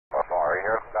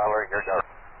here, dollar, your dollar.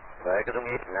 Back to the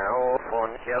meet now,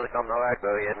 phone shall come now, I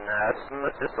go in,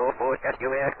 let's just so forth, get you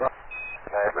back.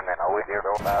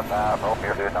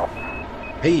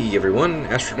 Hey everyone,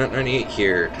 Astronaut98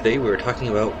 here. Today we're talking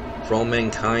about For All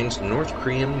Mankind's North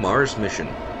Korean Mars mission.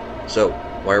 So,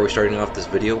 why are we starting off this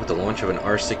video with the launch of an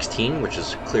R-16, which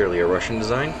is clearly a Russian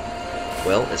design?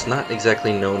 Well, it's not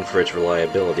exactly known for its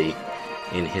reliability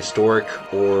in historic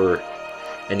or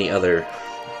any other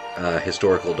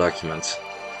historical documents.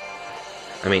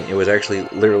 I mean, it was actually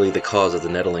literally the cause of the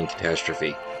Nettling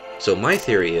catastrophe. So my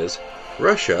theory is,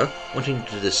 Russia, wanting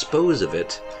to dispose of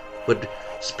it, would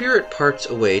spirit parts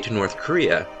away to North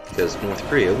Korea, because North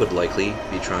Korea would likely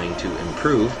be trying to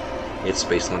improve its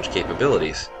space launch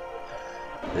capabilities.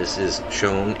 This is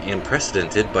shown and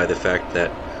precedented by the fact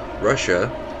that Russia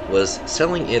was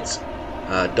selling its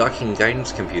docking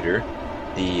guidance computer,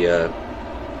 the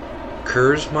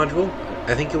KERS module,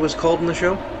 I think it was called in the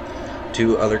show,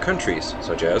 to other countries,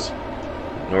 such as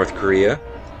North Korea,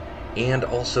 and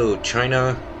also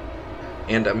China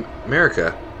and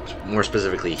America, more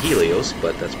specifically Helios,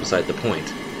 but that's beside the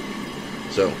point.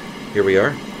 So, here we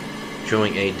are,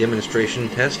 showing a demonstration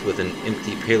test with an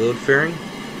empty payload fairing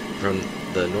from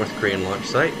the North Korean launch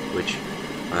site, which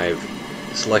I've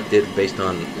selected based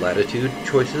on latitude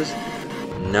choices,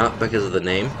 not because of the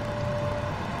name.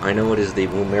 I know it is the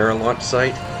Woomera launch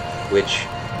site, which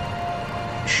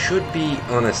should be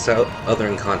on a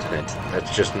southern continent.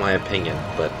 That's just my opinion,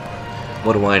 but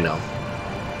what do I know?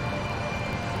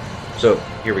 So,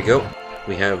 here we go.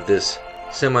 We have this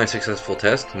semi-successful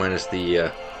test, minus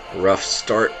the rough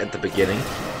start at the beginning.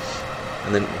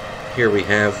 And then here we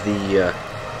have the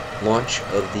launch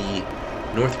of the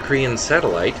North Korean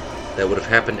satellite that would have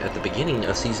happened at the beginning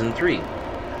of Season 3.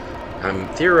 I'm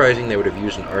theorizing they would have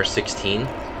used an R-16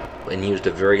 and used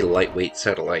a very lightweight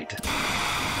satellite.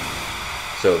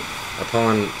 So,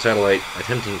 upon satellite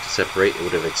attempting to separate, it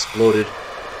would have exploded,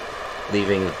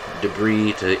 leaving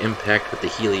debris to impact with the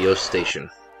Helios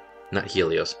station. Not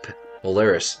Helios,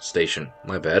 Polaris station,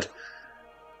 my bad.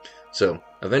 So,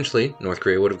 eventually, North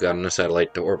Korea would have gotten a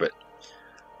satellite to orbit.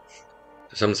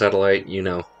 Some satellite, you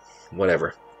know,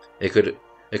 whatever. It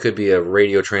could be a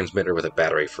radio transmitter with a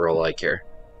battery, for all I care.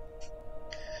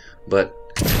 But,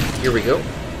 here we go.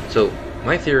 So,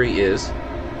 my theory is,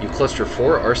 you cluster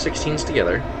 4 R-16s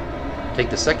together, take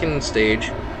the second stage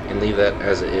and leave that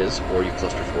as it is, or you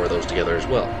cluster 4 of those together as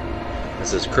well.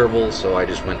 This is Kerbal, so I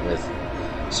just went with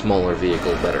smaller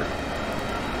vehicle better.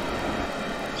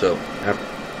 So,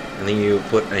 and then you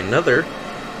put another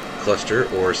cluster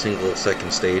or single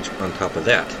second stage on top of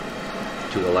that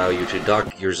to allow you to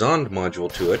dock your Zond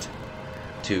module to it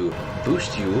to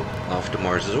boost you off to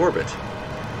Mars's orbit.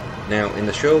 Now, in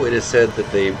the show it is said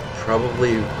that they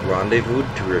probably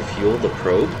rendezvoused to refuel the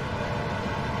probe.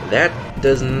 That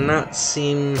does not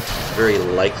seem very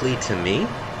likely to me,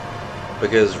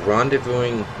 because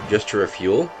rendezvousing just to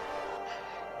refuel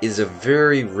is a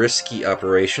very risky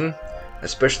operation,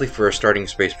 especially for a starting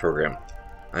space program.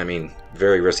 I mean,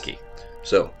 very risky.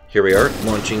 So, here we are,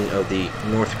 launching of the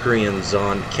North Korean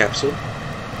Zond capsule.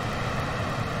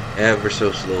 Ever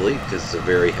so slowly, because it's a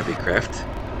very heavy craft.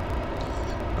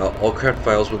 All craft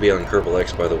files will be on Kerbal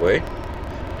X, by the way.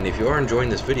 And if you are enjoying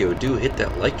this video, do hit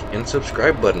that like and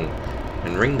subscribe button.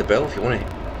 And ring the bell if you want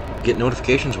to get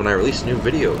notifications when I release new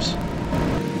videos.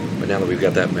 But now that we've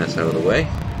got that mess out of the way,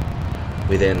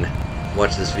 we then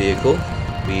watch this vehicle.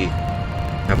 We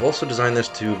have also designed this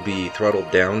to be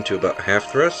throttled down to about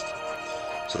half thrust,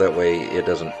 so that way it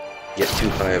doesn't get too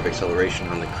high of acceleration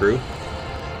on the crew.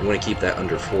 You want to keep that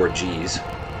under 4 Gs.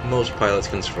 Most pilots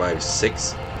can survive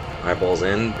 6 eyeballs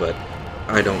in, but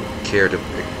I don't care to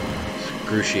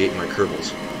excruciate my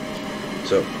Kerbals.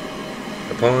 So,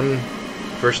 upon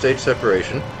first stage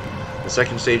separation, the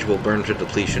second stage will burn to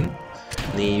depletion,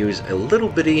 and then you use a little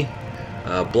bitty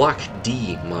Block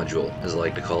D module, as I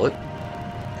like to call it,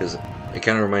 because it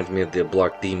kind of reminds me of the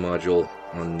Block D module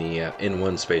on the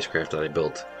N1 spacecraft that I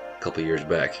built a couple years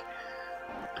back.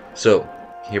 So,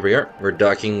 here we are. We're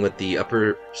docking with the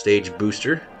upper stage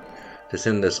booster to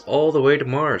send us all the way to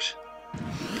Mars.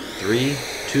 3,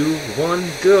 2, 1,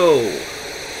 go!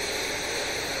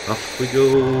 Off we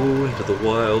go into the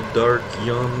wild dark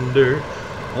yonder.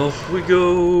 Off we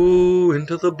go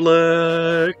into the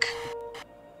black.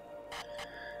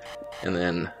 And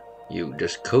then you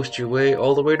just coast your way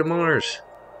all the way to Mars,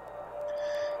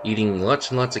 eating lots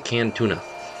and lots of canned tuna.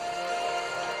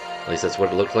 At least that's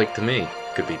what it looked like to me.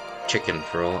 Could be chicken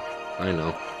for all I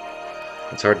know.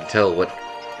 It's hard to tell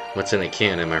what's in a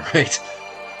can, am I right?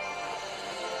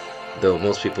 Though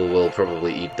most people will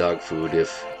probably eat dog food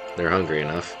if they're hungry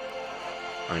enough.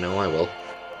 I know I will.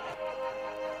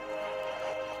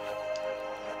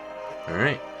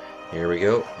 Alright, here we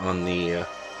go on the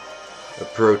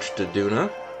approach to Duna.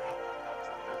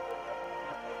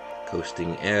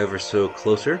 Coasting ever so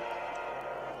closer.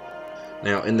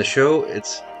 Now, in the show,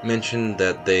 it's mentioned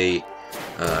that they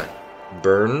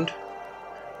burned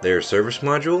their service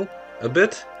module a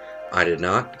bit. I did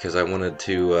not, because I wanted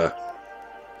to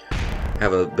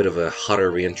have a bit of a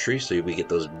hotter re-entry, so we get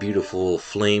those beautiful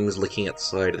flames licking at the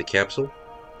side of the capsule.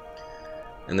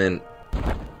 And then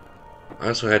I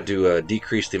also had to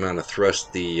decrease the amount of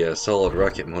thrust the solid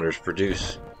rocket motors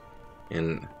produce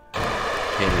and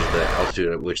change the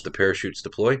altitude at which the parachutes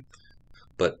deploy.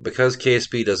 But because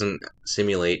KSP doesn't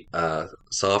simulate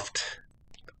soft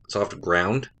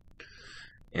ground,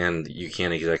 and you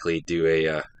can't exactly do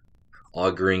a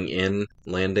augering in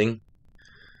landing.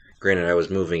 Granted, I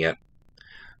was moving at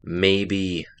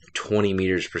maybe 20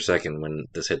 meters per second when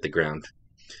this hit the ground.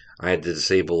 I had to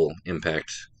disable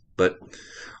impact, but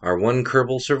our one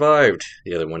Kerbal survived.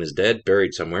 The other one is dead,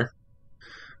 buried somewhere.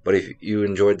 But if you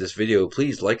enjoyed this video,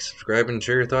 please like, subscribe, and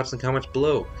share your thoughts in the comments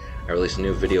below. I release a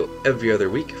new video every other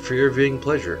week for your viewing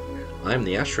pleasure. I'm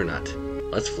the Astronaut.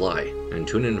 Let's fly, and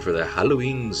tune in for the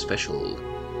Halloween special.